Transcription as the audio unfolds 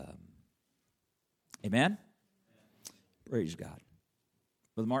Amen? Praise God.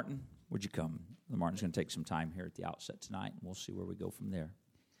 Brother Martin, would you come? Brother Martin's going to take some time here at the outset tonight, and we'll see where we go from there.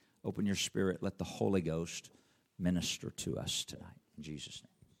 Open your spirit. Let the Holy Ghost minister to us tonight. In Jesus'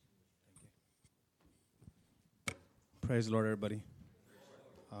 name. Praise the Lord, everybody.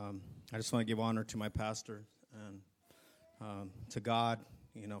 I just want to give honor to my pastor and to God,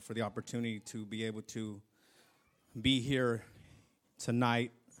 for the opportunity to be able to be here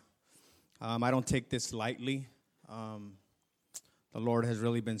tonight. I don't take this lightly. The Lord has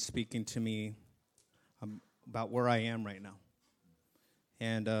really been speaking to me about where I am right now.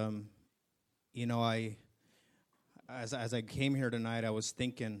 And, as I came here tonight, I was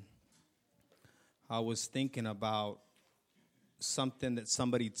thinking about something that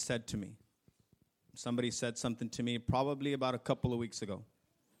somebody said to me. Somebody said something to me probably about a couple of weeks ago.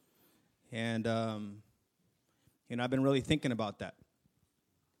 And, I've been really thinking about that.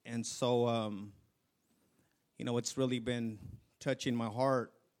 And so, what's really been touching my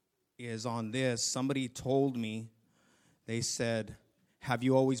heart is on this. Somebody told me, they said, have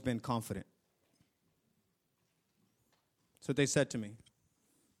you always been confident? That's what they said to me.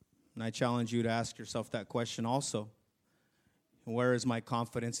 And I challenge you to ask yourself that question also. Where is my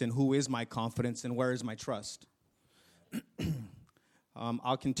confidence, and who is my confidence, and where is my trust?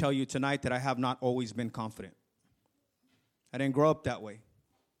 I can tell you tonight that I have not always been confident. I didn't grow up that way.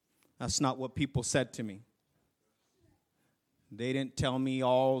 That's not what people said to me. They didn't tell me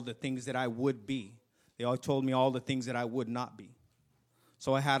all the things that I would be. They all told me all the things that I would not be.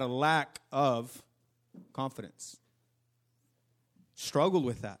 So I had a lack of confidence. Struggled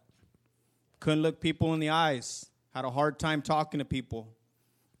with that. Couldn't look people in the eyes. Had a hard time talking to people.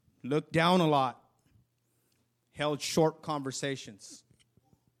 Looked down a lot. Held short conversations.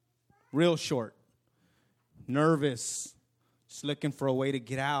 Real short. Nervous. Just looking for a way to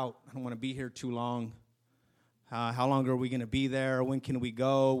get out. I don't want to be here too long. How long are we going to be there? When can we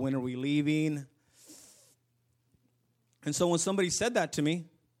go? When are we leaving? And so when somebody said that to me,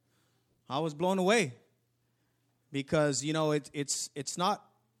 I was blown away. Because, it's not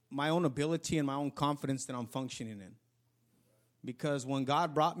my own ability and my own confidence that I'm functioning in. Because when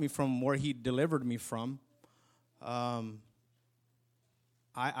God brought me from where he delivered me from, you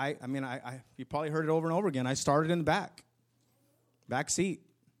probably heard it over and over again. I started in the back seat.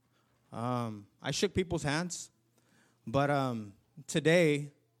 I shook people's hands, but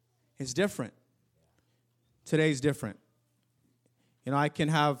today is different. Today's different. I can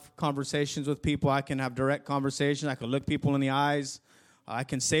have conversations with people. I can have direct conversations. I can look people in the eyes. I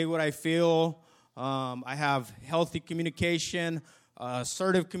can say what I feel. I have healthy communication,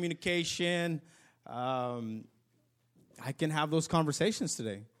 assertive communication. I can have those conversations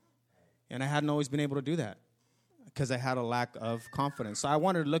today. And I hadn't always been able to do that because I had a lack of confidence. So I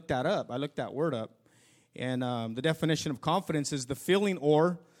wanted to look that up. I looked that word up. And the definition of confidence is the feeling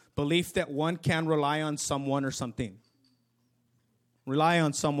or belief that one can rely on someone or something. Rely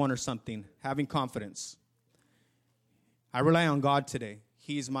on someone or something. Having confidence. I rely on God today.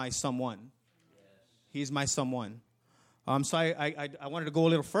 He's my someone. He's my someone. So I wanted to go a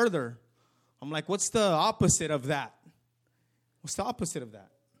little further. I'm like, what's the opposite of that? What's the opposite of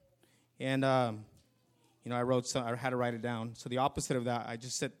that? And, I had to write it down. So the opposite of that, I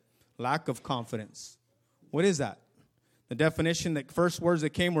just said lack of confidence. What is that? The definition, the first words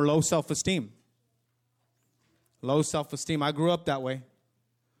that came were low self-esteem. Low self-esteem. I grew up that way.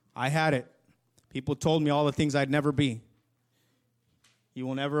 I had it. People told me all the things I'd never be. You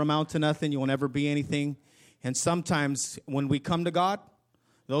will never amount to nothing. You will never be anything. And sometimes when we come to God,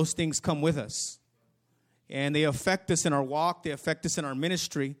 those things come with us. And they affect us in our walk. They affect us in our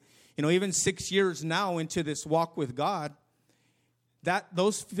ministry. Even 6 years now into this walk with God,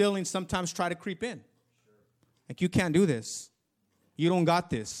 those feelings sometimes try to creep in. Like, you can't do this. You don't got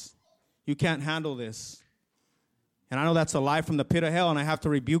this. You can't handle this. And I know that's a lie from the pit of hell, and I have to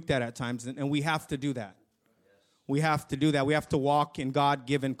rebuke that at times. And we have to do that. We have to do that. We have to walk in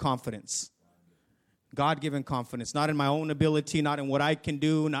God-given confidence. God-given confidence. Not in my own ability, not in what I can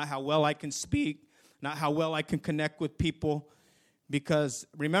do, not how well I can speak, not how well I can connect with people. Because,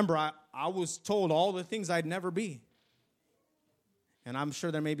 remember, I was told all the things I'd never be. And I'm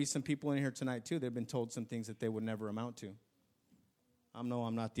sure there may be some people in here tonight, too, that have been told some things that they would never amount to. I know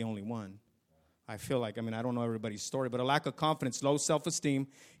I'm not the only one. I feel like, I don't know everybody's story, but a lack of confidence, low self-esteem,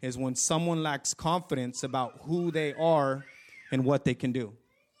 is when someone lacks confidence about who they are and what they can do.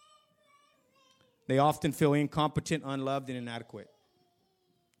 They often feel incompetent, unloved, and inadequate.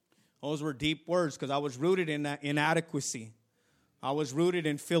 Those were deep words because I was rooted in that inadequacy. I was rooted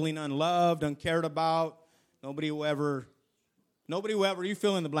in feeling unloved, uncared about. Nobody will ever, you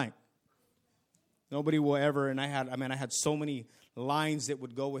fill in the blank. Nobody will ever. And I had so many lines that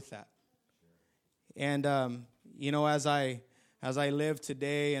would go with that. And as I live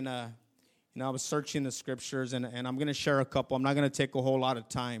today, and I was searching the scriptures, and I'm going to share a couple. I'm not going to take a whole lot of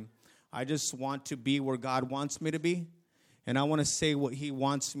time. I just want to be where God wants me to be, and I want to say what He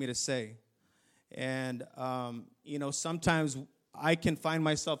wants me to say. And sometimes I can find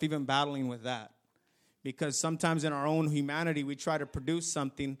myself even battling with that, because sometimes in our own humanity we try to produce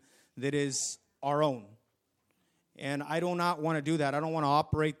something that is our own. And I do not want to do that. I don't want to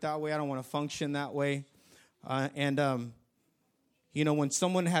operate that way. I don't want to function that way. When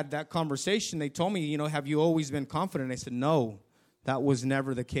someone had that conversation, they told me, have you always been confident? I said, no, that was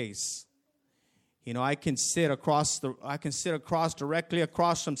never the case. I can sit directly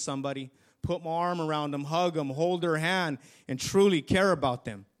across from somebody, put my arm around them, hug them, hold their hand, and truly care about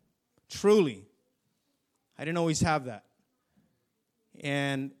them. Truly. I didn't always have that.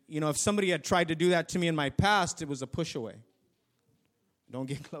 And, if somebody had tried to do that to me in my past, it was a push away. Don't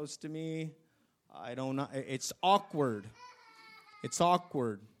get close to me. I don't know. It's awkward. It's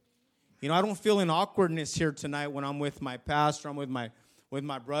awkward. I don't feel an awkwardness here tonight when I'm with my pastor, I'm with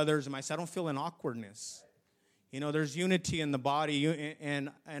my brothers, and I don't feel an awkwardness. There's unity in the body,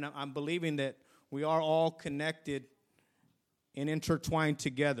 and I'm believing that we are all connected and intertwined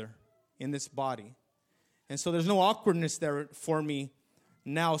together in this body. And so there's no awkwardness there for me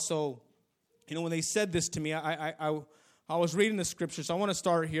now. So, when they said this to me, I was reading the scriptures. So I want to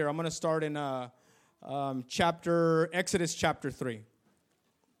start here. I'm going to start in Exodus chapter 3.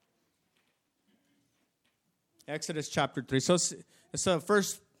 Exodus chapter 3. So it's the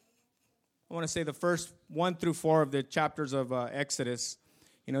first, I want to say the first 1 through 4 of the chapters of Exodus.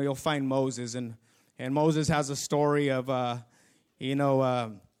 You'll find Moses. And Moses has a story of,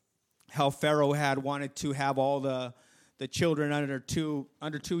 how Pharaoh had wanted to have all the children under 2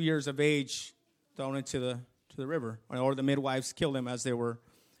 years of age thrown into the river, or the midwives killed them as they were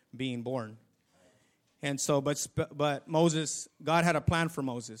being born. And so, but Moses, God had a plan for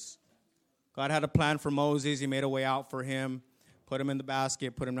Moses. God had a plan for Moses. He made a way out for him, put him in the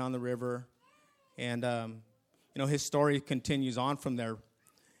basket, put him down the river. And, his story continues on from there.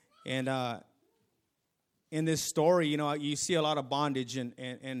 And in this story, you see a lot of bondage.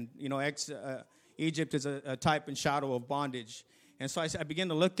 And Egypt is a type and shadow of bondage. And so I began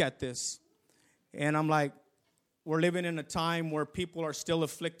to look at this. And I'm like, we're living in a time where people are still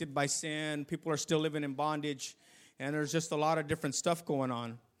afflicted by sin. People are still living in bondage. And there's just a lot of different stuff going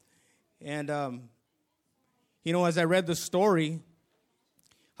on. And, as I read the story,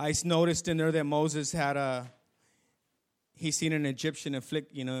 I noticed in there that Moses had he seen an Egyptian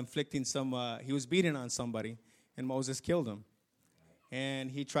inflicting he was beating on somebody, and Moses killed him. And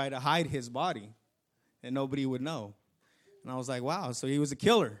he tried to hide his body, and nobody would know. And I was like, wow, so he was a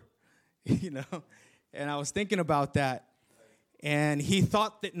killer, And I was thinking about that, and he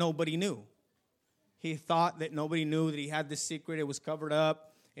thought that nobody knew. He thought that nobody knew that he had this secret. It was covered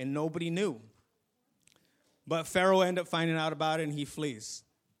up, and nobody knew. But Pharaoh ended up finding out about it, and he flees.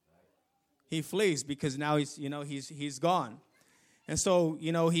 He flees because now he's gone. And so,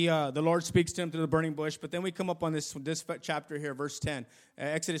 the Lord speaks to him through the burning bush. But then we come up on this chapter here, verse 10.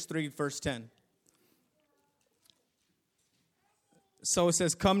 Exodus 3, verse 10. So it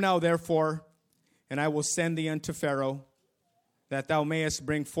says, "Come now, therefore, and I will send thee unto Pharaoh, that thou mayest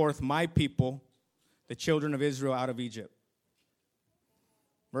bring forth my people, the children of Israel, out of Egypt."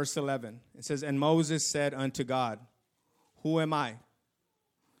 Verse 11, it says, "And Moses said unto God, Who am I?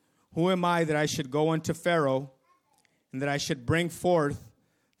 Who am I that I should go unto Pharaoh, and that I should bring forth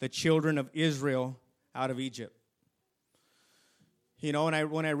the children of Israel out of Egypt?"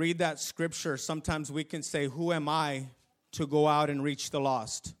 And when I read that scripture, sometimes we can say, who am I to go out and reach the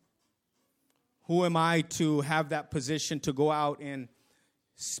lost? Who am I to have that position to go out and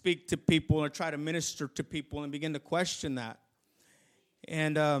speak to people or try to minister to people, and begin to question that?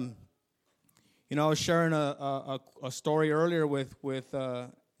 And, I was sharing a story earlier with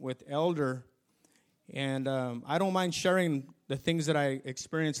Elder, and I don't mind sharing the things that I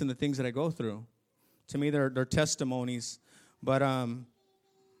experience and the things that I go through. To me, they're testimonies. But,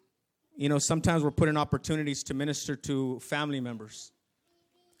 sometimes we're put in opportunities to minister to family members,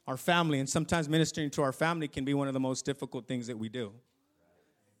 our family. And sometimes ministering to our family can be one of the most difficult things that we do.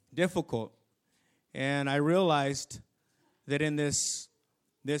 Difficult. And I realized that in this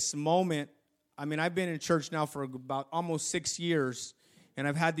moment, I've been in church now for about almost 6 years, and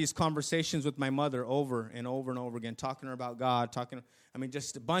I've had these conversations with my mother over and over and over again, talking to her about God,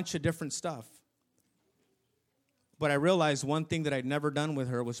 just a bunch of different stuff. But I realized one thing that I'd never done with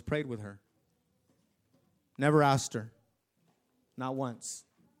her was prayed with her. Never asked her. Not once.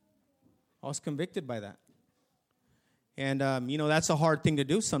 I was convicted by that. And, that's a hard thing to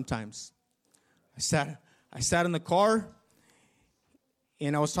do sometimes. I sat in the car,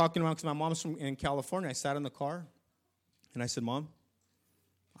 and I was talking around because my mom's in California. I sat in the car, and I said, Mom,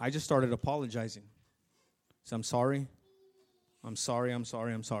 I just started apologizing. I said, I'm sorry. I'm sorry.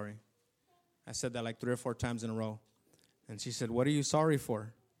 I said that like 3 or 4 times in a row. And she said, what are you sorry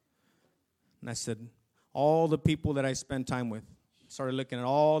for? And I said, all the people that I spend time with. Started looking at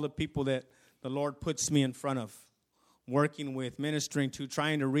all the people that the Lord puts me in front of, working with, ministering to,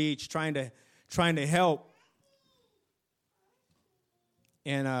 trying to reach, trying to help.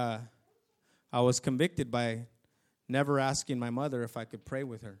 And I was convicted by never asking my mother if I could pray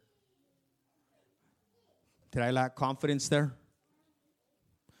with her. Did I lack confidence there?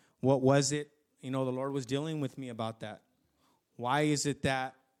 What was it? The Lord was dealing with me about that. Why is it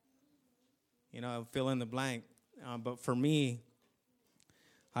that, fill in the blank. But for me,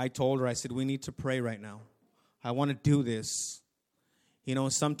 I told her, I said, we need to pray right now. I want to do this.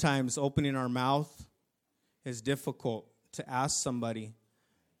 Sometimes opening our mouth is difficult to ask somebody.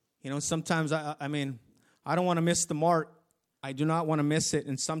 Sometimes, I don't want to miss the mark. I do not want to miss it.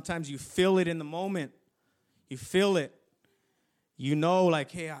 And sometimes you feel it in the moment. You feel it.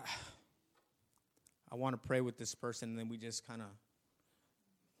 Like, hey, I want to pray with this person. And then we just kind of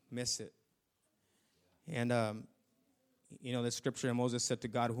miss it. And, the scripture that Moses said to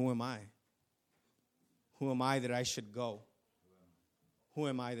God, who am I? Who am I that I should go? Who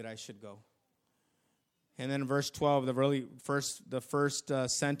am I that I should go? And then in verse 12, the first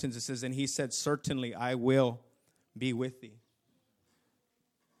sentence, it says, and he said, certainly I will be with thee.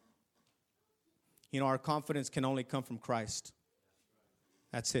 Our confidence can only come from Christ.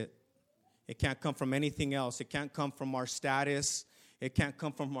 That's it. It can't come from anything else. It can't come from our status. It can't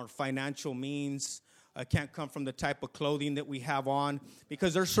come from our financial means. It can't come from the type of clothing that we have on.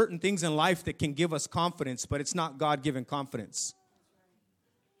 Because there are certain things in life that can give us confidence, but it's not God-given confidence.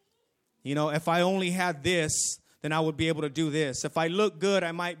 If I only had this, then I would be able to do this. If I look good,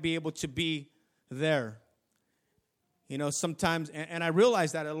 I might be able to be there. Sometimes, and I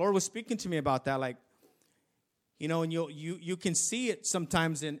realized that the Lord was speaking to me about that, like, and you can see it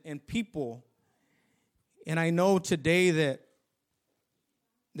sometimes in people. And I know today that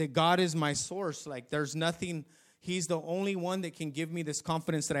God is my source. Like, there's nothing, He's the only one that can give me this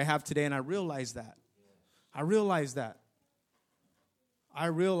confidence that I have today. And I realize that.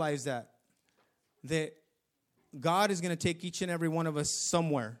 That God is going to take each and every one of us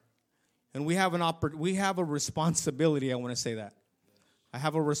somewhere. And we have a responsibility, I want to say that. I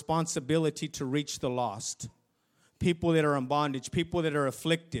have a responsibility to reach the lost. People that are in bondage, people that are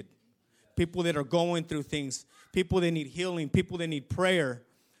afflicted, people that are going through things, people that need healing, people that need prayer.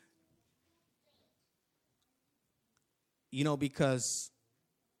 Because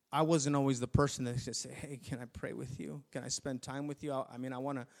I wasn't always the person that just say, hey, can I pray with you? Can I spend time with you? I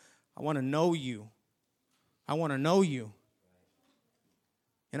want to know you. I want to know you.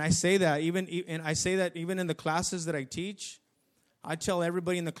 And I say that even in the classes that I teach. I tell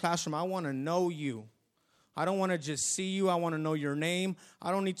everybody in the classroom, I want to know you. I don't want to just see you. I want to know your name.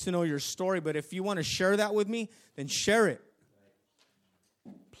 I don't need to know your story. But if you want to share that with me, then share it.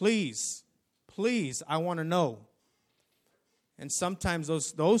 Please, I want to know. And sometimes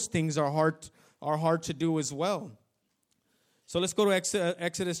those things are hard to do as well. So let's go to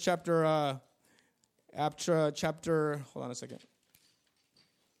Exodus chapter. Hold on a second.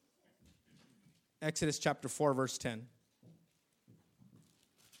 Exodus chapter 4, verse 10.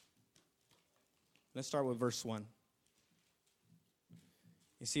 Let's start with verse 1.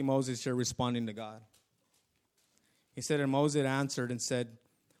 You see Moses here responding to God. He said, and Moses answered and said,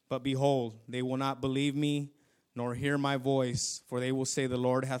 but behold, they will not believe me, nor hear my voice, for they will say, the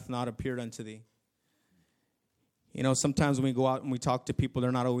Lord hath not appeared unto thee. Sometimes when we go out and we talk to people,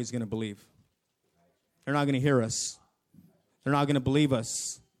 they're not always going to believe. They're not going to hear us. They're not going to believe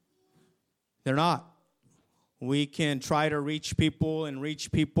us. They're not. We can try to reach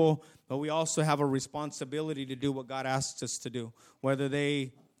people, but we also have a responsibility to do what God asks us to do, whether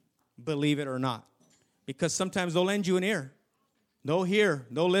they believe it or not. Because sometimes they'll lend you an ear. They'll hear,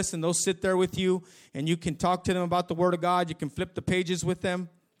 they'll listen, they'll sit there with you, and you can talk to them about the Word of God. You can flip the pages with them.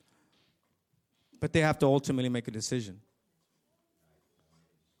 But they have to ultimately make a decision.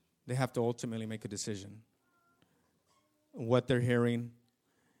 They have to ultimately make a decision. What they're hearing.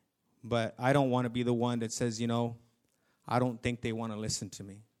 But I don't want to be the one that says, I don't think they want to listen to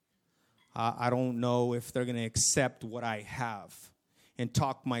me. I don't know if they're going to accept what I have and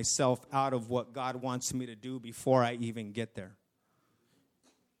talk myself out of what God wants me to do before I even get there.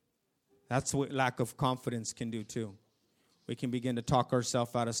 That's what lack of confidence can do too. We can begin to talk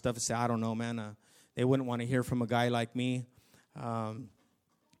ourselves out of stuff and say, I don't know, man. They wouldn't want to hear from a guy like me.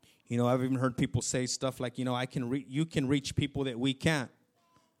 You know, I've even heard people say stuff like, you know, you can reach people that we can't.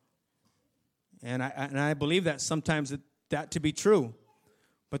 And I believe that sometimes that to be true.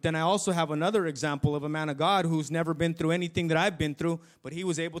 But then I also have another example of a man of God who's never been through anything that I've been through, but he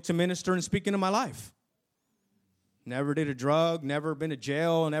was able to minister and speak into my life. Never did a drug, never been to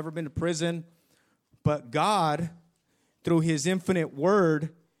jail, never been to prison. But God, through his infinite word,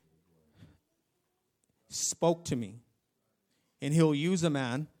 spoke to me. And he'll use a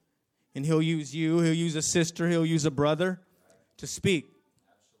man, and he'll use you, he'll use a sister, he'll use a brother to speak.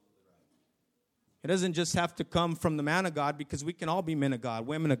 It doesn't just have to come from the man of God, because we can all be men of God,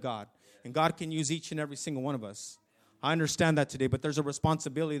 women of God. And God can use each and every single one of us. I understand that today, but there's a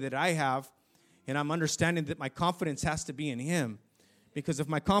responsibility that I have, and I'm understanding that my confidence has to be in him. Because if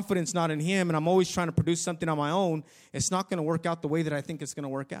my confidence not in him, and I'm always trying to produce something on my own, it's not going to work out the way that I think it's going to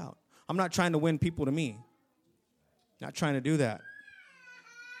work out. I'm not trying to win people to me. Not trying to do that.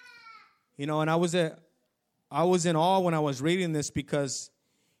 You know, and I was in awe when I was reading this, because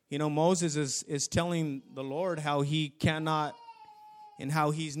you know, Moses is telling the Lord how he cannot and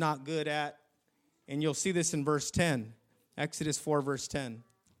how he's not good at. And you'll see this in verse 10, Exodus 4, verse 10.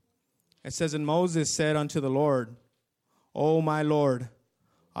 It says, and Moses said unto the Lord, O my Lord,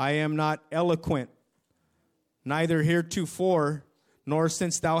 I am not eloquent, neither heretofore, nor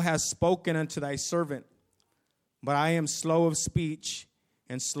since thou hast spoken unto thy servant, but I am slow of speech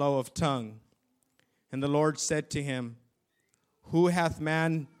and slow of tongue. And the Lord said to him, Who hath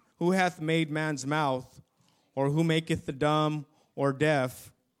made man's mouth, or who maketh the dumb or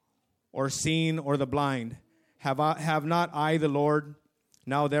deaf, or seen or the blind? Have not I the Lord?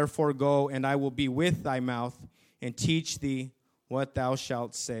 Now therefore go, and I will be with thy mouth, and teach thee what thou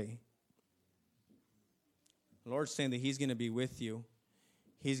shalt say. The Lord's saying that he's going to be with you.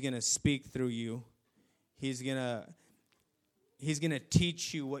 He's going to speak through you. He's going to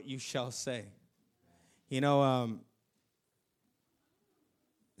teach you what you shall say. You know,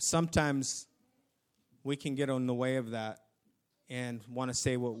 sometimes we can get in the way of that and want to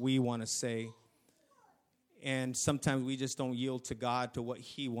say what we want to say. And sometimes we just don't yield to God to what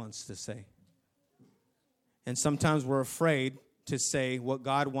he wants to say. And sometimes we're afraid to say what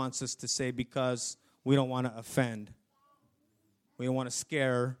God wants us to say because we don't want to offend. We don't want to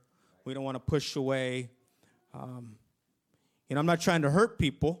scare. We don't want to push away. I'm not trying to hurt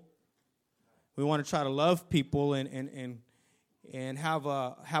people. We want to try to love people and have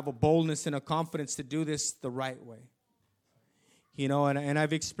a boldness and a confidence to do this the right way. You know, and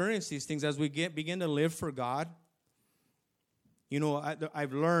I've experienced these things as we begin to live for God. You know,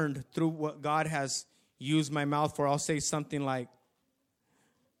 I've learned through what God has used my mouth for. I'll say something like,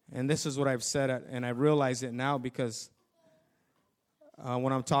 and this is what I've said, and I realize it now, because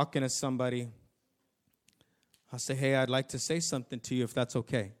when I'm talking to somebody, I'll say, hey, I'd like to say something to you if that's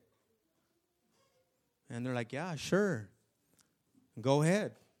okay. And they're like, yeah, sure. Go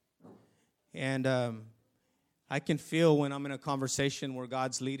ahead. And I can feel when I'm in a conversation where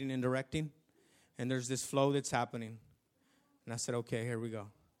God's leading and directing, and there's this flow that's happening. And I said, okay, here we go.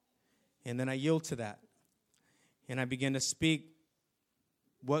 And then I yield to that. And I begin to speak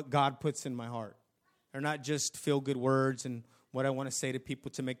what God puts in my heart. They're not just feel-good words and what I want to say to people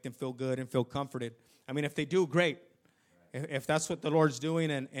to make them feel good and feel comforted. I mean, if they do, great. If that's what the Lord's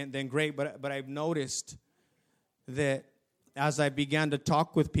doing, and then great. But I've noticed that as I began to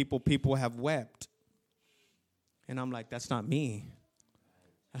talk with people, people have wept. And I'm like, that's not me.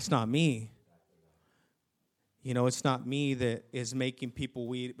 That's not me. You know, it's not me that is making people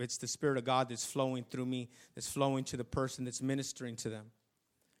weep. It's the Spirit of God that's flowing through me, that's flowing to the person that's ministering to them.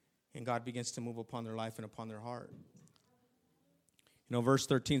 And God begins to move upon their life and upon their heart. You know, verse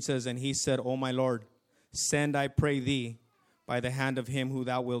 13 says, and he said, O my Lord, send, I pray thee, by the hand of him who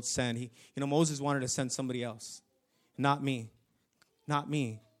thou wilt send. Moses wanted to send somebody else. Not me. Not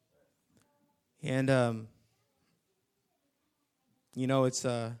me. And, it's,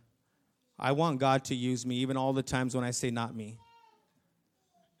 I want God to use me, even all the times when I say not me.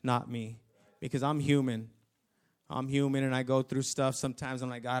 Not me. Because I'm human. I'm human, and I go through stuff. Sometimes I'm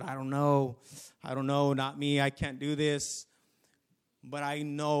like, God, I don't know, not me. I can't do this. But I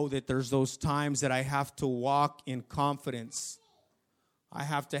know that there's those times that I have to walk in confidence. I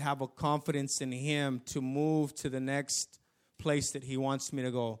have to have a confidence in him to move to the next place that he wants me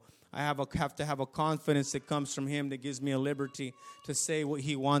to go. I have to have a confidence that comes from him that gives me a liberty to say what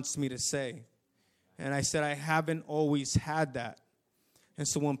he wants me to say. And I said, I haven't always had that. And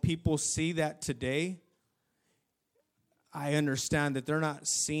so when people see that today, I understand that they're not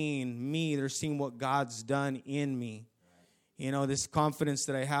seeing me. They're seeing what God's done in me. This confidence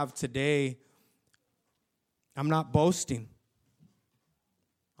that I have today, I'm not boasting.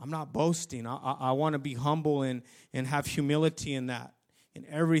 I'm not boasting. I want to be humble and have humility in that, in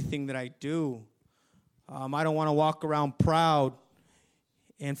everything that I do. I don't want to walk around proud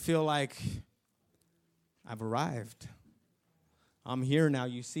and feel like I've arrived. I'm here now.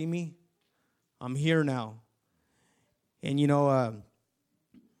 You see me? I'm here now. And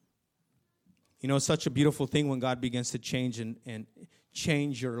it's such a beautiful thing when God begins to change and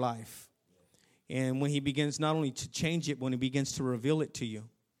change your life. And when he begins not only to change it, when he begins to reveal it to you.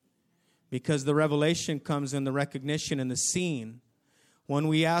 Because the revelation comes in the recognition and the seeing. When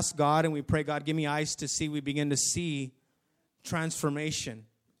we ask God and we pray, God, give me eyes to see, we begin to see transformation.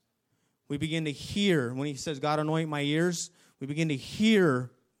 We begin to hear. When he says, God, anoint my ears, we begin to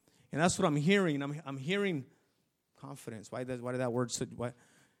hear. And that's what I'm hearing. I'm hearing confidence. Why did that word say?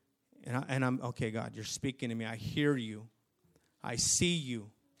 And I'm, okay, God, you're speaking to me. I hear you. I see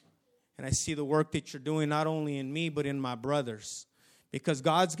you. And I see the work that you're doing not only in me, but in my brothers. Because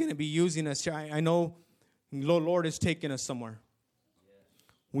God's going to be using us here. I know the Lord is taking us somewhere.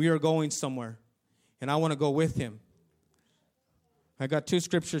 We are going somewhere. And I want to go with him. I got 2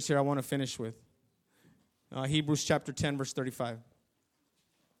 scriptures here I want to finish with. Hebrews chapter 10, verse 35.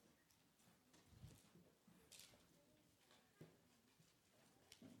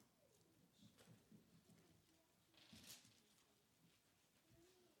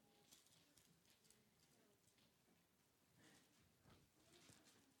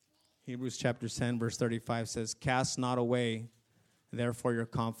 Hebrews chapter 10, verse 35 says, cast not away, therefore, your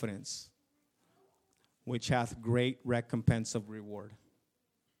confidence, which hath great recompense of reward.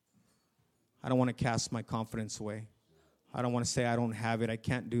 I don't want to cast my confidence away. I don't want to say I don't have it. I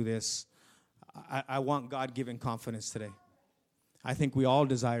can't do this. I want God-given confidence today. I think we all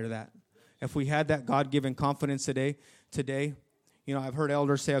desire that. If we had that God-given confidence today, I've heard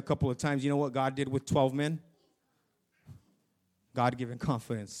elders say a couple of times, you know what God did with 12 men? God-given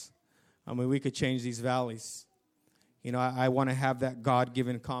confidence. I mean, we could change these valleys. I want to have that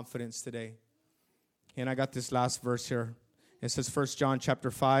God-given confidence today. And I got this last verse here. It says 1 John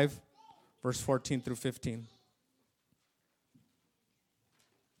chapter 5, verse 14 through 15.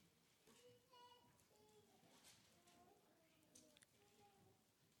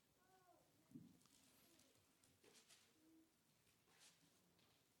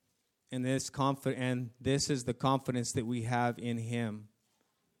 And this is the confidence that we have in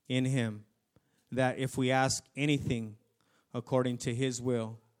him, that if we ask anything according to his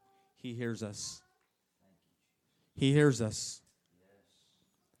will, he hears us. He hears us.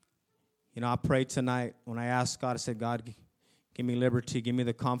 I pray tonight when I ask God, I said, God, give me liberty, give me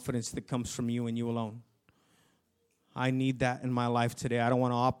the confidence that comes from you and you alone. I need that in my life today. I don't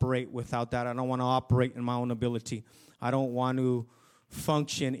want to operate without that. I don't want to operate in my own ability. I don't want to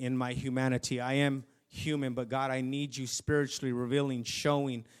function in my humanity. I am human, but God, I need you spiritually revealing,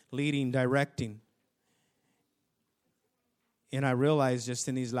 showing, leading, directing. And I realized just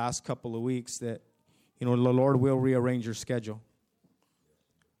in these last couple of weeks that, the Lord will rearrange your schedule.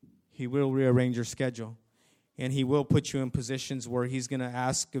 He will rearrange your schedule. And he will put you in positions where he's going to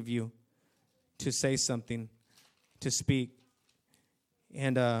ask of you to say something, to speak.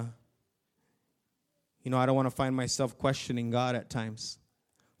 And, I don't want to find myself questioning God at times.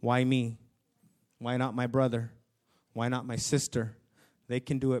 Why me? Why not my brother? Why not my sister? They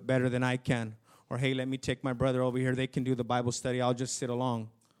can do it better than I can. Or, hey, let me take my brother over here. They can do the Bible study. I'll just sit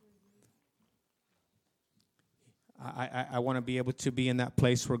along. I want to be able to be in that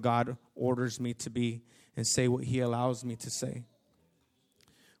place where God orders me to be and say what he allows me to say.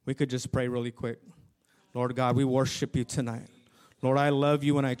 We could just pray really quick. Lord God, we worship you tonight. Lord, I love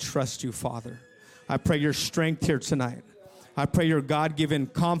you and I trust you, Father. I pray your strength here tonight. I pray your God-given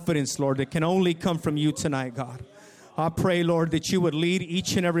confidence, Lord, that can only come from you tonight, God. I pray, Lord, that you would lead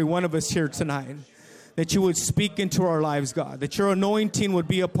each and every one of us here tonight, that you would speak into our lives, God, that your anointing would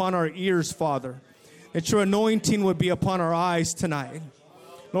be upon our ears, Father, that your anointing would be upon our eyes tonight.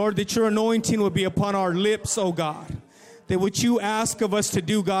 Lord, that your anointing would be upon our lips, oh God, that what you ask of us to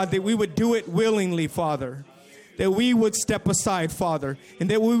do, God, that we would do it willingly, Father, that we would step aside, Father, and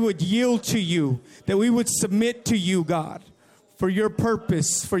that we would yield to you, that we would submit to you, God, for your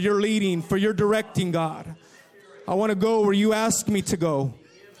purpose, for your leading, for your directing, God. I want to go where you ask me to go.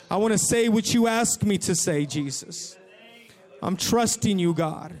 I want to say what you ask me to say, Jesus. I'm trusting you,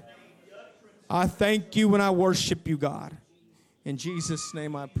 God. I thank you and I worship you, God. In Jesus'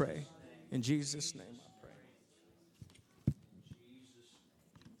 name I pray. In Jesus' name I pray.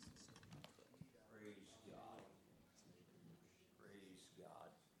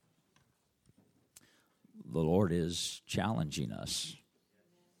 the Lord is challenging us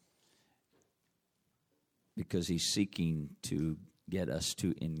because He's seeking to get us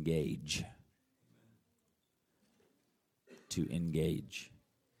to engage. To engage.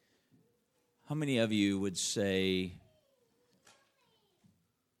 How many of you would say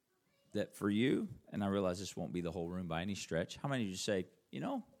that for you, and I realize this won't be the whole room by any stretch, how many of you say, you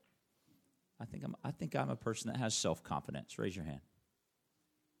know, I think I'm a person that has self-confidence? Raise your hand.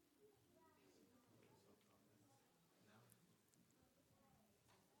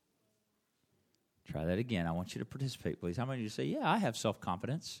 Try that again. I want you to participate, please. How many of you say, yeah, I have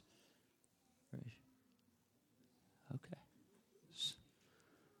self-confidence? Okay.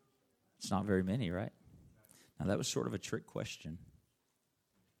 It's not very many, right? Now, that was sort of a trick question.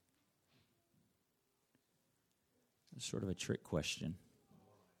 It's sort of a trick question.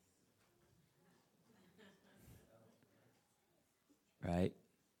 Right?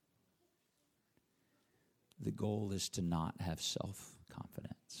 The goal is to not have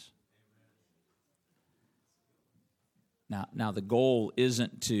self-confidence. Now the goal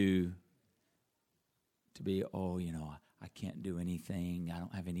isn't to be, oh, you know, I can't do anything. I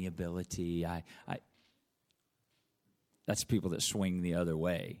don't have any ability. That's people that swing the other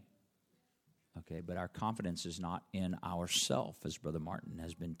way. Okay, but our confidence is not in ourself, as Brother Martin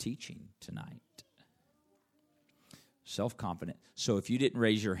has been teaching tonight. Self-confident. So if you didn't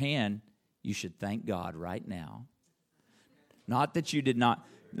raise your hand, you should thank God right now. Not that you did not.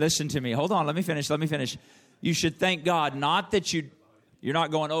 Listen to me. Hold on. Let me finish. You should thank God, not that you're not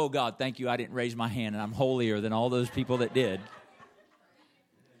going, oh, God, thank you, I didn't raise my hand, and I'm holier than all those people that did.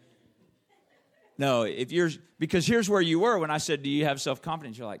 No, because here's where you were when I said, do you have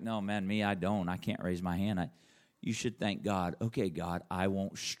self-confidence? You're like, no, man, me, I don't. I can't raise my hand. You should thank God. Okay, God, I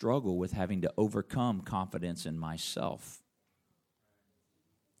won't struggle with having to overcome confidence in myself.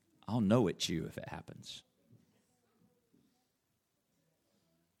 I'll know it's you if it happens.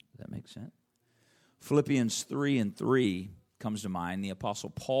 Does that make sense? Philippians 3:3 comes to mind. The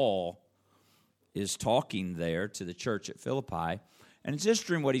Apostle Paul is talking there to the church at Philippi. And it's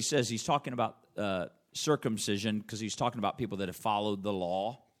interesting what he says. He's talking about circumcision because he's talking about people that have followed the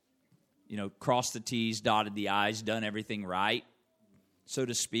law. You know, crossed the T's, dotted the I's, done everything right, so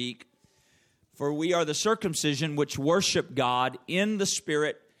to speak. For we are the circumcision which worship God in the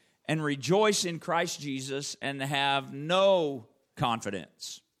Spirit and rejoice in Christ Jesus and have no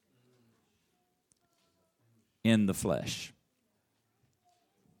confidence in the flesh.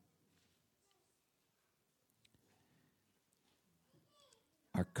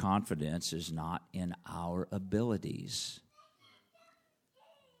 Our confidence is not in our abilities.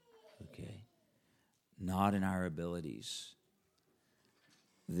 Okay? Not in our abilities.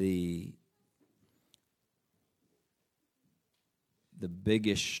 The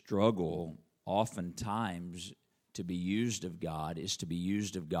biggest struggle oftentimes to be used of God is to be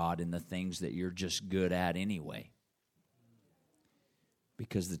used of God in the things that you're just good at anyway.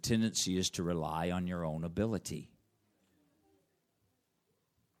 Because the tendency is to rely on your own ability.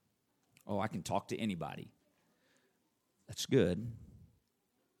 Oh, I can talk to anybody. That's good.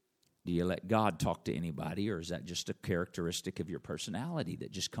 Do you let God talk to anybody, or is that just a characteristic of your personality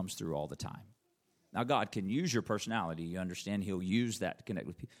that just comes through all the time? Now, God can use your personality. You understand He'll use that to connect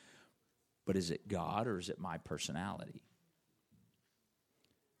with people. But is it God or is it my personality?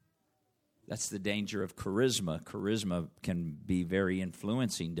 That's the danger of charisma. Charisma can be very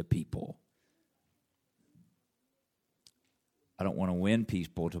influencing to people. I don't want to win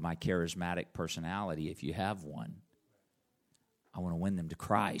people to my charismatic personality if you have one. I want to win them to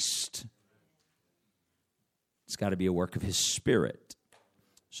Christ. It's got to be a work of His Spirit.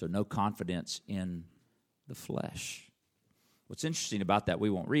 So no confidence in the flesh. What's interesting about that, we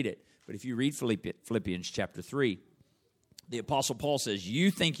won't read it, but if you read Philippians chapter 3, the Apostle Paul says, you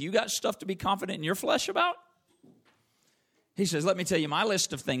think you got stuff to be confident in your flesh about? He says, let me tell you my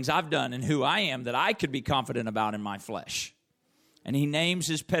list of things I've done and who I am that I could be confident about in my flesh. And he names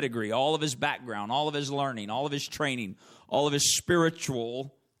his pedigree, all of his background, all of his learning, all of his training, all of his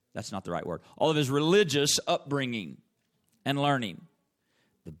spiritual, that's not the right word, all of his religious upbringing and learning.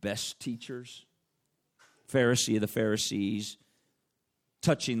 The best teachers, Pharisee of the Pharisees,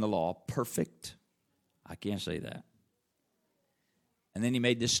 touching the law, perfect. I can't say that. And then he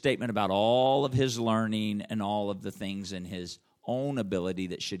made this statement about all of his learning and all of the things in his own ability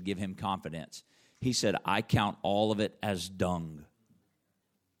that should give him confidence. He said, I count all of it as dung.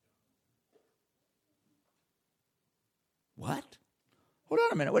 What? Hold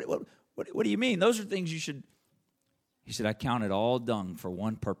on a minute. What do you mean? Those are things you should... He said, I count it all dung for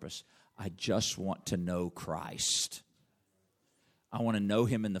one purpose. I just want to know Christ. I want to know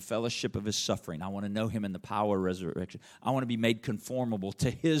him in the fellowship of his suffering. I want to know him in the power of resurrection. I want to be made conformable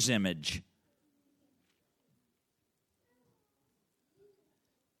to his image.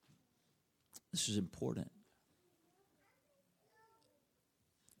 This is important.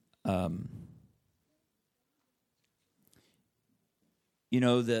 You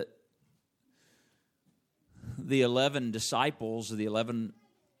know that the 11 disciples, the 11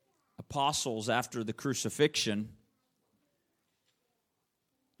 apostles after the crucifixion,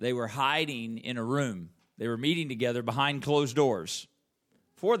 they were hiding in a room. They were meeting together behind closed doors.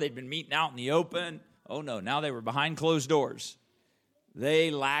 Before they'd been meeting out in the open. Oh no, now they were behind closed doors. They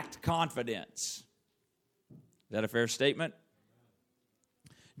lacked confidence. Is that a fair statement?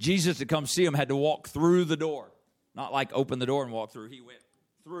 Jesus, to come see them, had to walk through the door. Not like open the door and walk through. He went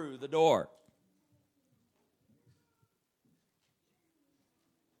through the door.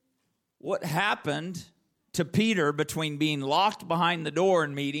 What happened to Peter between being locked behind the door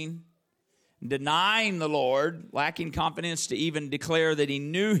and meeting, denying the Lord, lacking confidence to even declare that he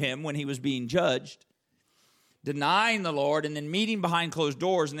knew him when he was being judged, denying the Lord, and then meeting behind closed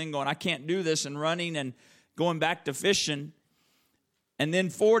doors and then going, I can't do this, and running and going back to fishing. And then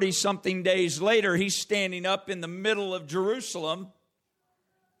 40-something days later, he's standing up in the middle of Jerusalem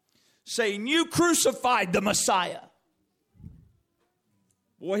saying, you crucified the Messiah.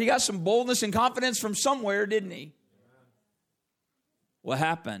 Boy, he got some boldness and confidence from somewhere, didn't he? What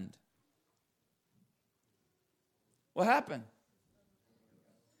happened? What happened?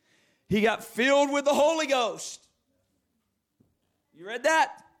 He got filled with the Holy Ghost. You read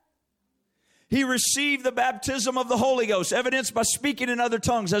that? He received the baptism of the Holy Ghost, evidenced by speaking in other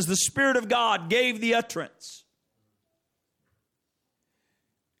tongues as the Spirit of God gave the utterance.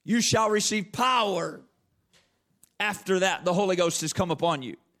 You shall receive power. After that, the Holy Ghost has come upon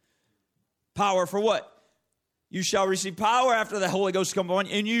you. Power for what? You shall receive power after the Holy Ghost has come upon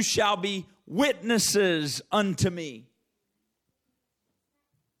you, and you shall be witnesses unto me.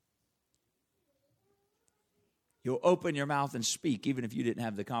 You'll open your mouth and speak, even if you didn't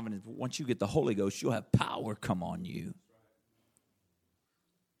have the confidence. But once you get the Holy Ghost, you'll have power come on you.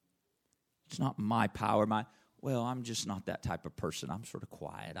 It's not my power, well, I'm just not that type of person. I'm sort of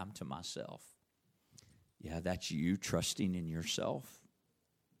quiet. I'm to myself. Yeah, that's you trusting in yourself,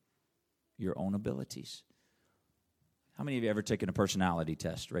 your own abilities. How many of you ever taken a personality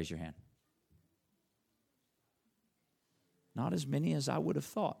test? Raise your hand. Not as many as I would have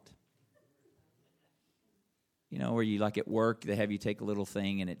thought. You know, where you like at work, they have you take a little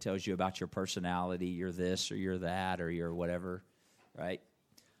thing and it tells you about your personality. You're this or you're that or you're whatever, right?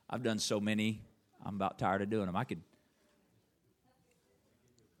 I've done so many. I'm about tired of doing them.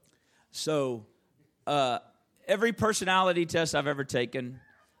 Every personality test I've ever taken,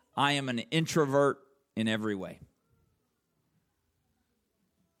 I am an introvert in every way.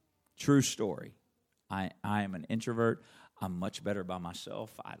 True story. I am an introvert. I'm much better by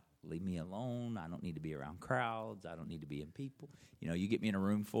myself. Leave me alone. I don't need to be around crowds. I don't need to be in people. You know, you get me in a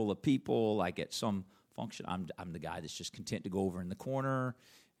room full of people, like at some function, I'm the guy that's just content to go over in the corner.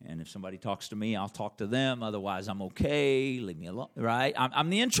 And if somebody talks to me, I'll talk to them. Otherwise, I'm okay. Leave me alone, right? I'm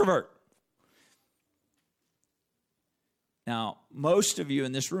the introvert. Now, most of you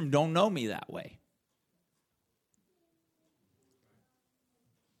in this room don't know me that way.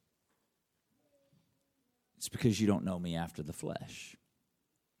 It's because you don't know me after the flesh.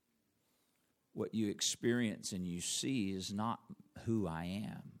 What you experience and you see is not who I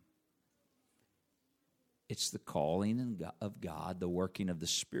am. It's the calling of God, the working of the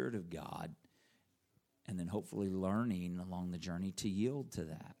Spirit of God, and then hopefully learning along the journey to yield to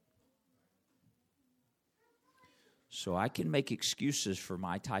that. So I can make excuses for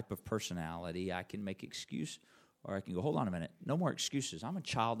my type of personality. I can make excuse, or I can go, hold on a minute, no more excuses. I'm a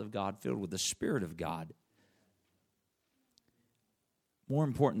child of God filled with the Spirit of God. More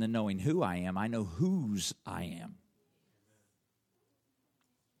important than knowing who I am, I know whose I am.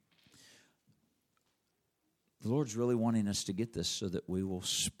 The Lord's really wanting us to get this so that we will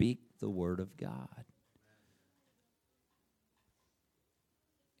speak the Word of God.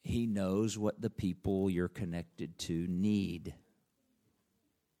 He knows what the people you're connected to need.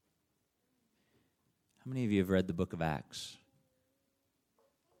 How many of you have read the book of Acts?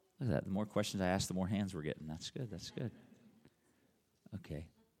 Look at that. The more questions I ask, the more hands we're getting. That's good. That's good. Okay.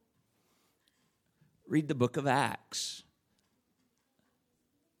 Read the book of Acts.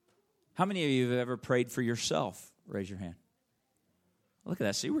 How many of you have ever prayed for yourself? Raise your hand. Look at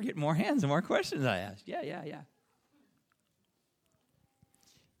that. See, we're getting more hands the more questions I ask. Yeah.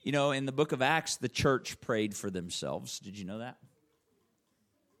 You know, in the book of Acts, the church prayed for themselves. Did you know that?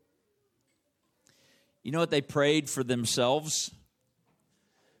 You know what they prayed for themselves?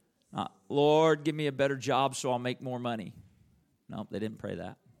 Lord, give me a better job so I'll make more money. No, they didn't pray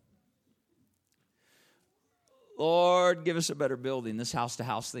that. Lord, give us a better building. This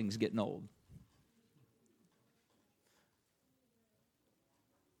house-to-house thing's getting old.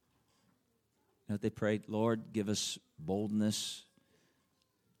 You know what they prayed? Lord, give us boldness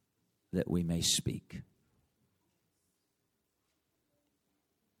that we may speak.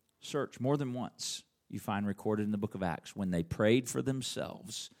 Search more than once. You find recorded in the book of Acts when they prayed for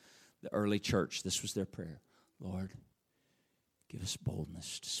themselves, the early church, this was their prayer. Lord, give us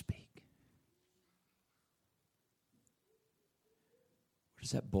boldness to speak. Where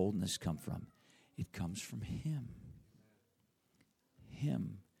does that boldness come from? It comes from Him.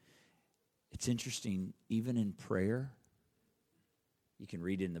 Him. It's interesting, even in prayer, you can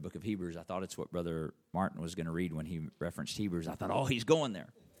read it in the book of Hebrews. I thought it's what Brother Martin was going to read when he referenced Hebrews. I thought, he's going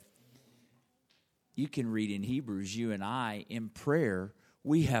there. You can read in Hebrews, you and I, in prayer,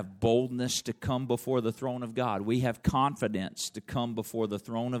 we have boldness to come before the throne of God. We have confidence to come before the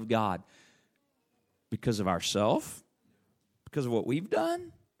throne of God because of ourselves, because of what we've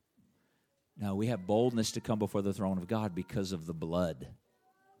done. No, we have boldness to come before the throne of God because of the blood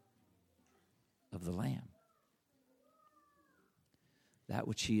of the Lamb. That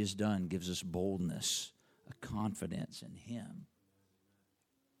which He has done gives us boldness, a confidence in Him.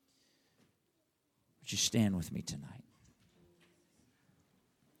 Would you stand with me tonight?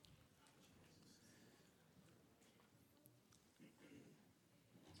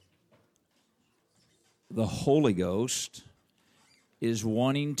 The Holy Ghost is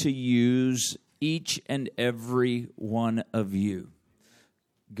wanting to use each and every one of you.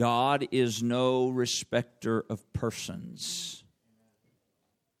 God is no respecter of persons.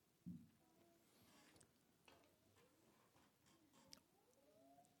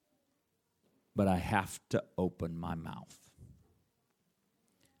 But I have to open my mouth.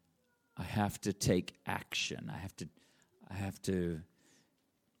 I have to take action. I have to.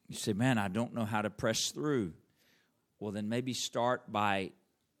 You say, man, I don't know how to press through. Well, then maybe start by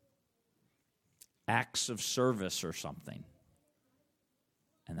acts of service or something.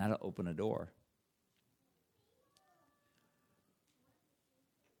 And that'll open a door.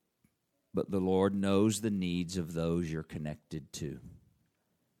 But the Lord knows the needs of those you're connected to.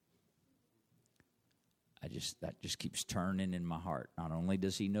 That just keeps turning in my heart. Not only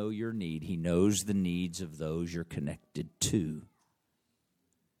does He know your need, He knows the needs of those you're connected to.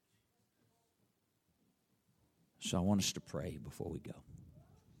 So I want us to pray before we go.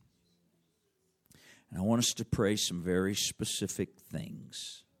 And I want us to pray some very specific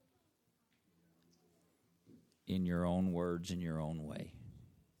things in your own words, in your own way.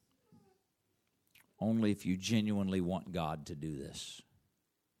 Only if you genuinely want God to do this.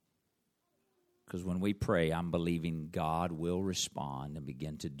 Because when we pray, I'm believing God will respond and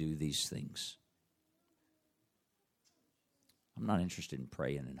begin to do these things. I'm not interested in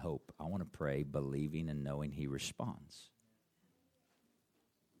praying in hope. I want to pray believing and knowing He responds.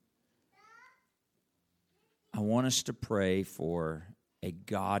 I want us to pray for a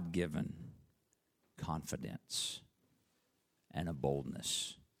God-given confidence and a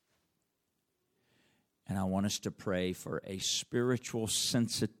boldness. And I want us to pray for a spiritual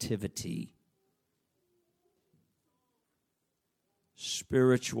sensitivity.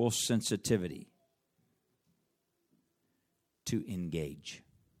 Spiritual sensitivity to engage.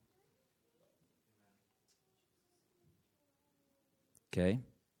 Okay?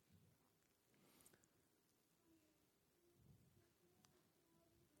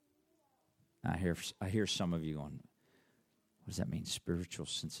 I hear some of you going, what does that mean, spiritual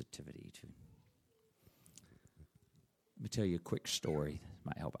sensitivity to? Let me tell you a quick story. This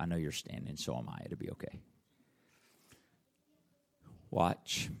might help. I know you're standing, so am I. It'll be okay.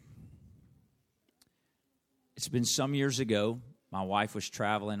 Watch. It's been some years ago. My wife was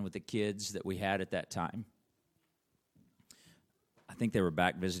traveling with the kids that we had at that time. I think they were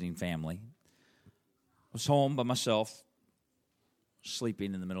back visiting family. I was home by myself,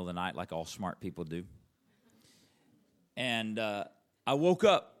 sleeping in the middle of the night like all smart people do. And I woke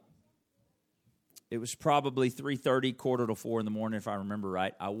up. It was probably 3:30, 3:45 in the morning, if I remember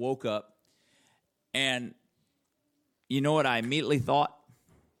right. I woke up, and you know what I immediately thought?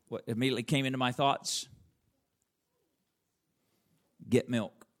 What immediately came into my thoughts? Get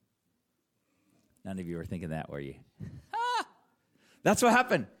milk. None of you were thinking that, were you? That's what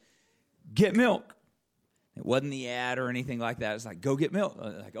happened. Get milk. It wasn't the ad or anything like that. It's like, go get milk.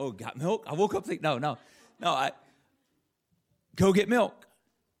 Like, oh, got milk? I woke up thinking, no. Go get milk.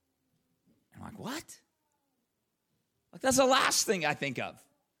 I'm like, what? Like, that's the last thing I think of.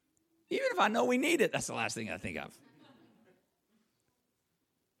 Even if I know we need it, that's the last thing I think of.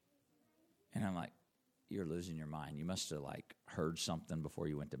 And I'm like, you're losing your mind. You must have like heard something before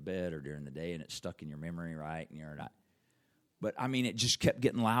you went to bed or during the day, and it stuck in your memory, right? And you're not. But I mean, it just kept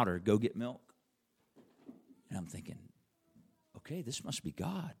getting louder. Go get milk. And I'm thinking, okay, this must be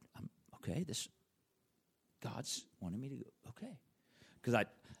God. God's wanting me to go. Okay, because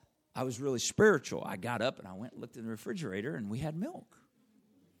I was really spiritual. I got up and I went and looked in the refrigerator, and we had milk.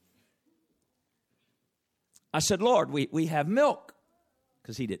 I said, Lord, we have milk,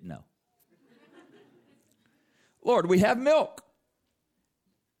 because he didn't know. Lord, we have milk.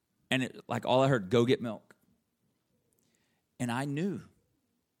 And like all I heard, go get milk. And I knew,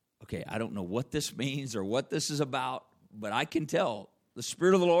 okay, I don't know what this means or what this is about, but I can tell the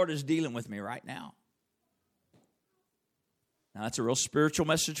Spirit of the Lord is dealing with me right now. Now, that's a real spiritual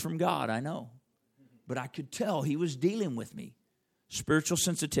message from God, I know. But I could tell he was dealing with me. Spiritual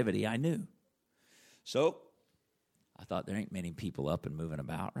sensitivity, I knew. So I thought there ain't many people up and moving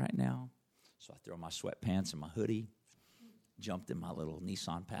about right now. So I throw my sweatpants and my hoodie, jumped in my little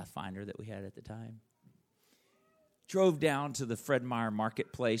Nissan Pathfinder that we had at the time. Drove down to the Fred Meyer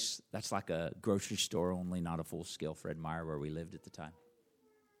Marketplace. That's like a grocery store only, not a full-scale Fred Meyer where we lived at the time.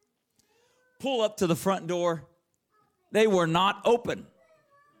 Pull up to the front door. They were not open.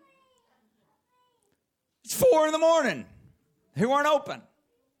 It's 4 a.m. They weren't open.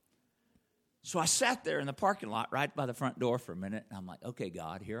 So I sat there in the parking lot right by the front door for a minute, and I'm like, okay,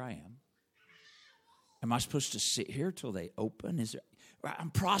 God, here I am. Am I supposed to sit here till they open? I'm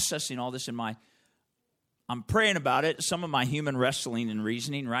processing all this I'm praying about it. Some of my human wrestling and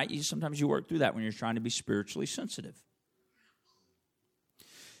reasoning, right? Sometimes you work through that when you're trying to be spiritually sensitive.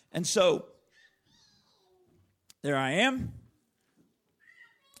 And so, there I am.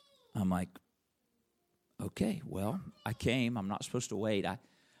 I'm like, okay, well, I came. I'm not supposed to wait. I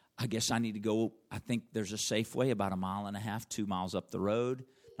guess I need to go. I think there's a Safeway about 1.5 miles, 2 miles up the road.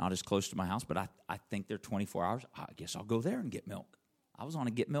 Not as close to my house, but I think they're 24 hours. I guess I'll go there and get milk. I was on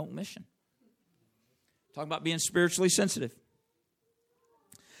a get milk mission. Talking about being spiritually sensitive.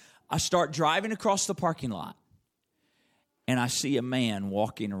 I start driving across the parking lot, and I see a man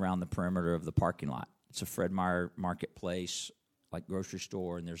walking around the perimeter of the parking lot. It's a Fred Meyer Marketplace, like grocery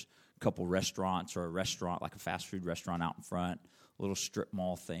store, and there's a couple restaurants or a restaurant, like a fast food restaurant out in front, a little strip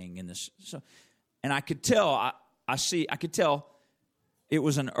mall thing. And I could tell, I could tell it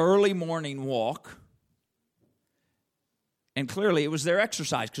was an early morning walk, and clearly it was their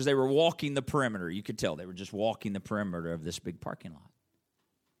exercise because they were walking the perimeter. You could tell they were just walking the perimeter of this big parking lot.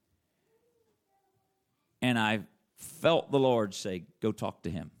 And I felt the Lord say, go talk to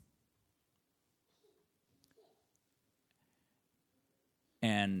him.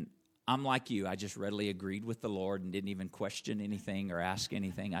 And I'm like you. I just readily agreed with the Lord and didn't even question anything or ask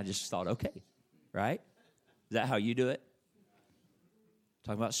anything. I just thought, okay, right? Is that how you do it?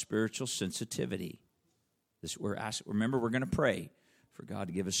 Talking about spiritual sensitivity. Remember, we're going to pray for God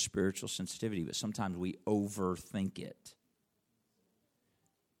to give us spiritual sensitivity, but sometimes we overthink it.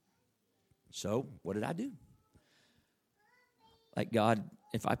 So, what did I do? Like, God,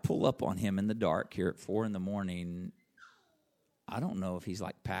 if I pull up on him in the dark here at 4 a.m, I don't know if he's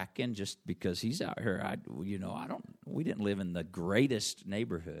like packing just because he's out here. We didn't live in the greatest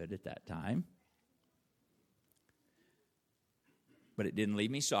neighborhood at that time. But it didn't leave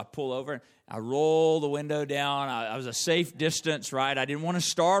me, so I pull over. I roll the window down. I was a safe distance, right? I didn't want to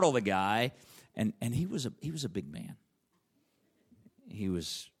startle the guy, and he was a big man. He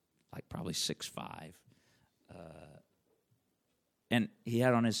was like probably 6'5", and he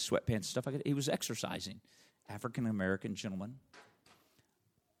had on his sweatpants and stuff like that. He was exercising, African American gentleman. I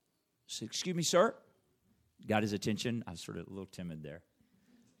said, "Excuse me, sir." Got his attention. I was sort of a little timid there.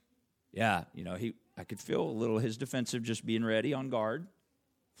 Yeah, I could feel a little his defensive, just being ready, on guard.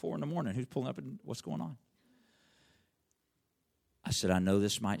 4 a.m, who's pulling up and what's going on? I said, I know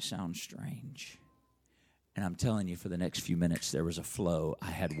this might sound strange. And I'm telling you, for the next few minutes, there was a flow.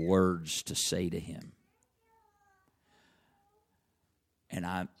 I had words to say to him. And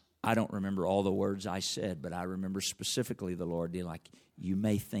I don't remember all the words I said, but I remember specifically the Lord being like, you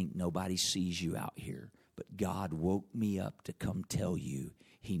may think nobody sees you out here, but God woke me up to come tell you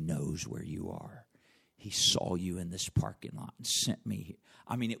he knows where you are. He saw you in this parking lot and sent me.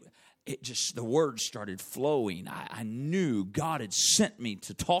 I mean, it just, the words started flowing. I knew God had sent me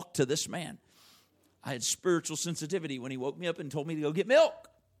to talk to this man. I had spiritual sensitivity when he woke me up and told me to go get milk.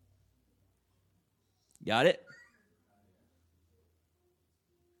 Got it?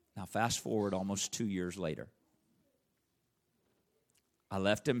 Now, fast forward almost 2 years later. I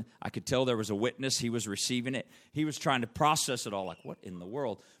left him. I could tell there was a witness. He was receiving it. He was trying to process it all, like, what in the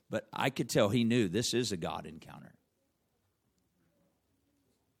world? But I could tell he knew this is a God encounter.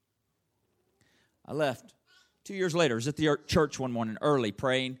 I left. 2 years later, I was at the church one morning early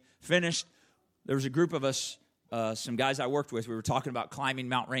praying, finished. There was a group of us, some guys I worked with. We were talking about climbing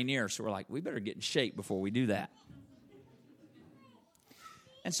Mount Rainier, so we're like, we better get in shape before we do that.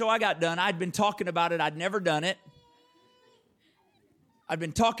 And so I got done. I'd been talking about it. I'd never done it. I'd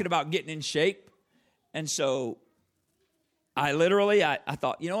been talking about getting in shape. And so I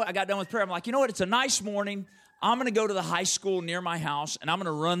thought, you know what? I got done with prayer. I'm like, you know what? It's a nice morning. I'm going to go to the high school near my house, and I'm going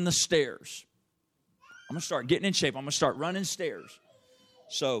to run the stairs. I'm going to start getting in shape. I'm going to start running stairs.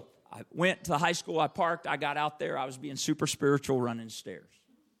 So I went to the high school. I parked. I got out there. I was being super spiritual running stairs,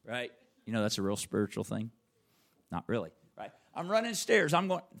 right? You know, that's a real spiritual thing. Not really, right? I'm running stairs.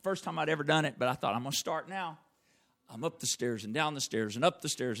 First time I'd ever done it, but I thought I'm going to start now. I'm up the stairs and down the stairs and up the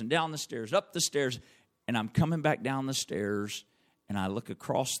stairs and down the stairs, up the stairs. And I'm coming back down the stairs, and I look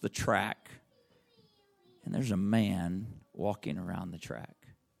across the track, and there's a man walking around the track.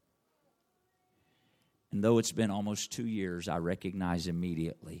 And though it's been almost 2 years, I recognize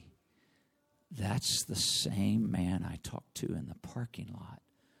immediately that's the same man I talked to in the parking lot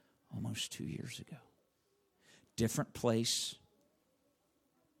almost 2 years ago. Different place.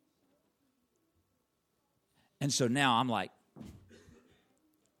 And so now I'm like,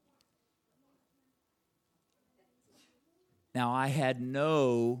 now I had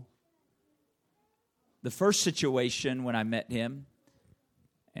the first situation when I met him,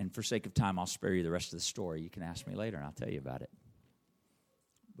 and for sake of time, I'll spare you the rest of the story. You can ask me later, and I'll tell you about it.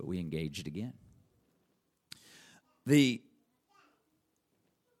 But we engaged again. The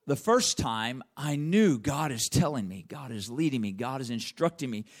first time, I knew God is telling me, God is leading me, God is instructing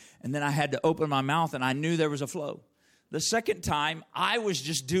me, and then I had to open my mouth, and I knew there was a flow. The second time, I was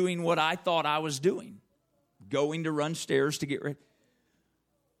just doing what I thought I was doing, going to run stairs to get ready.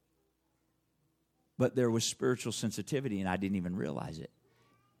 But there was spiritual sensitivity, and I didn't even realize it.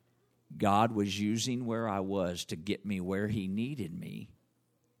 God was using where I was to get me where He needed me.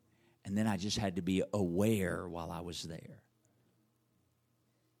 And then I just had to be aware while I was there.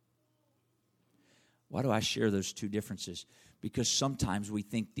 Why do I share those two differences? Because sometimes we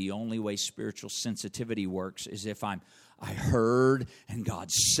think the only way spiritual sensitivity works is if I heard and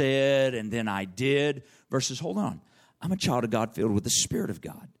God said and then I did. Versus, hold on, I'm a child of God filled with the Spirit of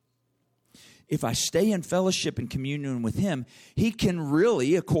God. If I stay in fellowship and communion with Him, He can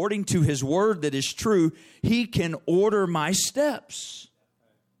really, according to His word that is true, He can order my steps.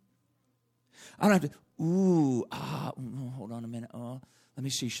 I don't have to, hold on a minute. Let me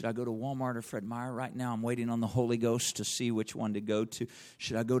see, should I go to Walmart or Fred Meyer right now? I'm waiting on the Holy Ghost to see which one to go to.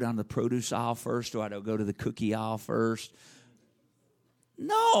 Should I go down the produce aisle first, or do I go to the cookie aisle first?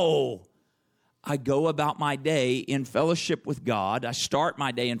 No. I go about my day in fellowship with God. I start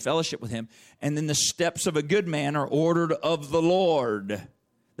my day in fellowship with Him. And then the steps of a good man are ordered of the Lord.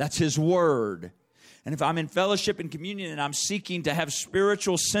 That's His word. And if I'm in fellowship and communion and I'm seeking to have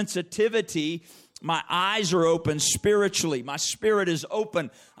spiritual sensitivity, my eyes are open spiritually. My spirit is open.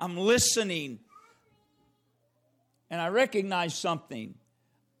 I'm listening. And I recognize something.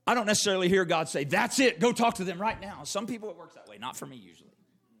 I don't necessarily hear God say, that's it, go talk to them right now. Some people it works that way, not for me usually.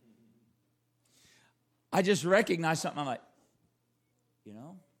 I just recognize something. I'm like, you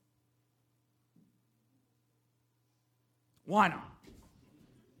know, why not?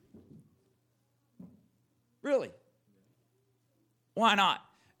 Really? Why not?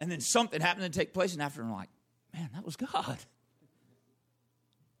 And then something happened to take place, and after I'm like, man, that was God.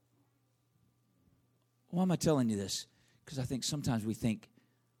 Why am I telling you this? Because I think sometimes we think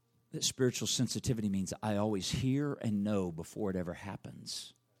that spiritual sensitivity means I always hear and know before it ever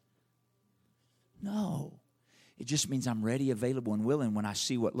happens. No. It just means I'm ready, available, and willing. When I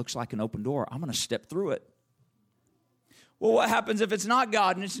see what looks like an open door, I'm going to step through it. Well, what happens if it's not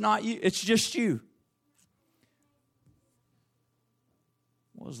God and it's not you? It's just you.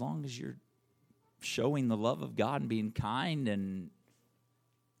 Well, as long as you're showing the love of God and being kind. And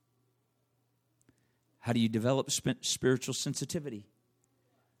how do you develop spiritual sensitivity?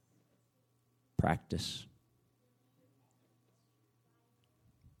 Practice.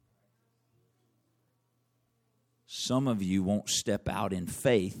 Some of you won't step out in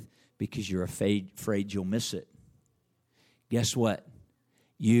faith because you're afraid you'll miss it. Guess what?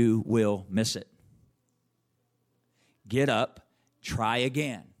 You will miss it. Get up, try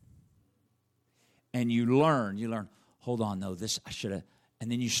again. And you learn, hold on, no, this I should have. And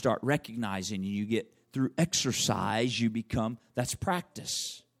then you start recognizing, you get through exercise, that's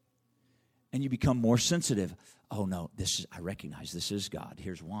practice. And you become more sensitive. Oh no, I recognize this is God.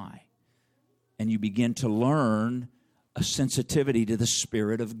 Here's why. And you begin to learn a sensitivity to the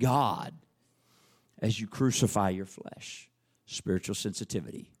Spirit of God as you crucify your flesh. Spiritual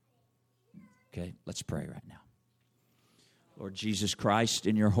sensitivity. Okay, let's pray right now. Lord Jesus Christ,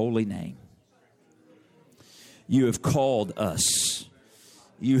 in your holy name, you have called us.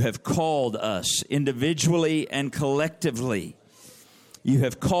 You have called us individually and collectively. You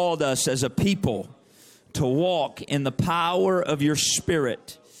have called us as a people to walk in the power of your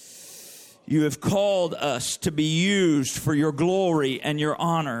Spirit. You have called us to be used for your glory and your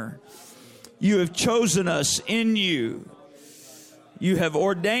honor. You have chosen us in you. You have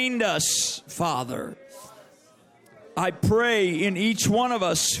ordained us, Father. I pray in each one of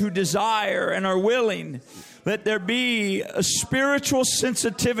us who desire and are willing, let there be a spiritual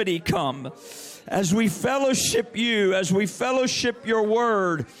sensitivity come as we fellowship you, as we fellowship your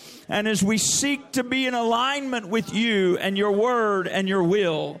word, and as we seek to be in alignment with you and your word and your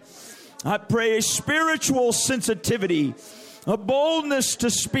will. I pray a spiritual sensitivity, a boldness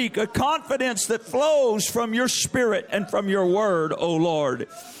to speak, a confidence that flows from your Spirit and from your word, O Lord.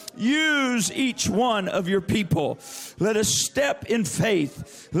 Use each one of your people. Let us step in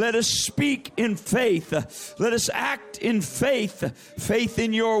faith. Let us speak in faith. Let us act in faith. Faith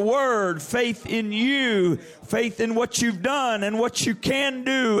in your word. Faith in you. Faith in what you've done and what you can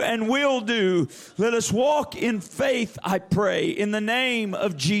do and will do. Let us walk in faith, I pray, in the name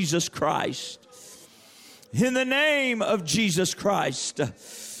of Jesus Christ. In the name of Jesus Christ,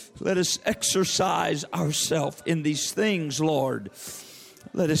 let us exercise ourselves in these things, Lord.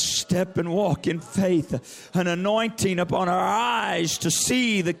 Let us step and walk in faith, an anointing upon our eyes to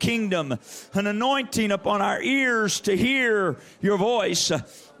see the kingdom, an anointing upon our ears to hear your voice,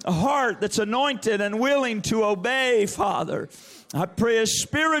 a heart that's anointed and willing to obey, Father. I pray a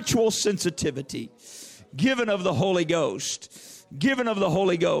spiritual sensitivity given of the Holy Ghost. Given of the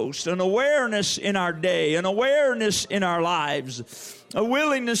Holy Ghost, an awareness in our day, an awareness in our lives, a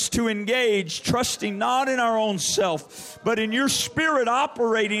willingness to engage, trusting not in our own self, but in your Spirit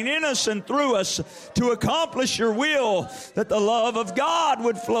operating in us and through us to accomplish your will, that the love of God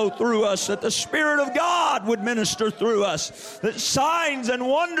would flow through us, that the Spirit of God would minister through us, that signs and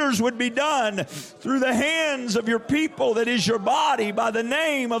wonders would be done through the hands of your people that is your body by the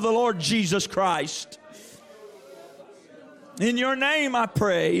name of the Lord Jesus Christ. In your name I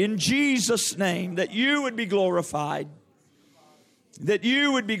pray, in Jesus' name, that you would be glorified. That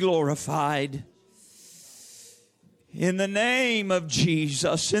you would be glorified. In the name of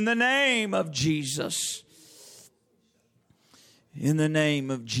Jesus, in the name of Jesus. In the name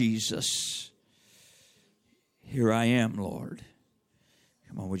of Jesus. Here I am, Lord.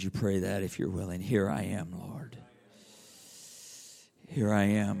 Come on, would you pray that if you're willing? Here I am, Lord. Here I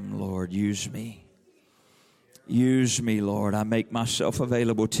am, Lord. Use me. Use me, Lord. I make myself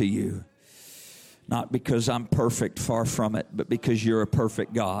available to you. Not because I'm perfect, far from it, but because you're a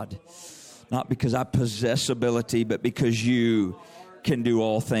perfect God. Not because I possess ability, but because you can do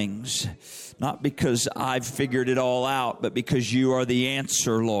all things. Not because I've figured it all out, but because you are the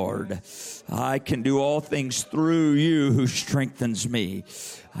answer, Lord. I can do all things through you who strengthens me.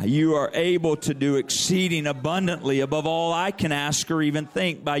 You are able to do exceeding abundantly above all I can ask or even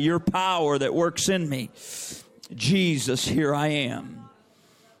think by your power that works in me. Jesus, here I am.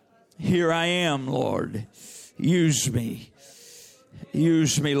 Here I am, Lord. Use me.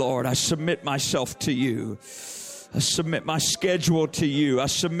 Use me, Lord. I submit myself to you. I submit my schedule to you. I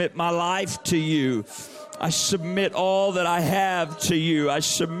submit my life to you. I submit all that I have to you. I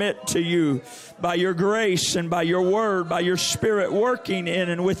submit to you by your grace and by your word, by your Spirit working in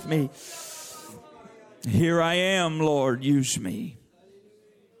and with me. Here I am, Lord. Use me.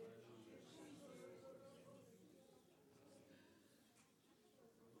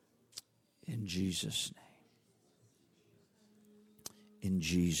 In Jesus' name. In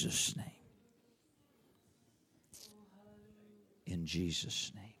Jesus' name. In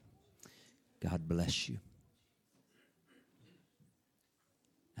Jesus' name. God bless you.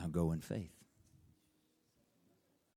 Now go in faith.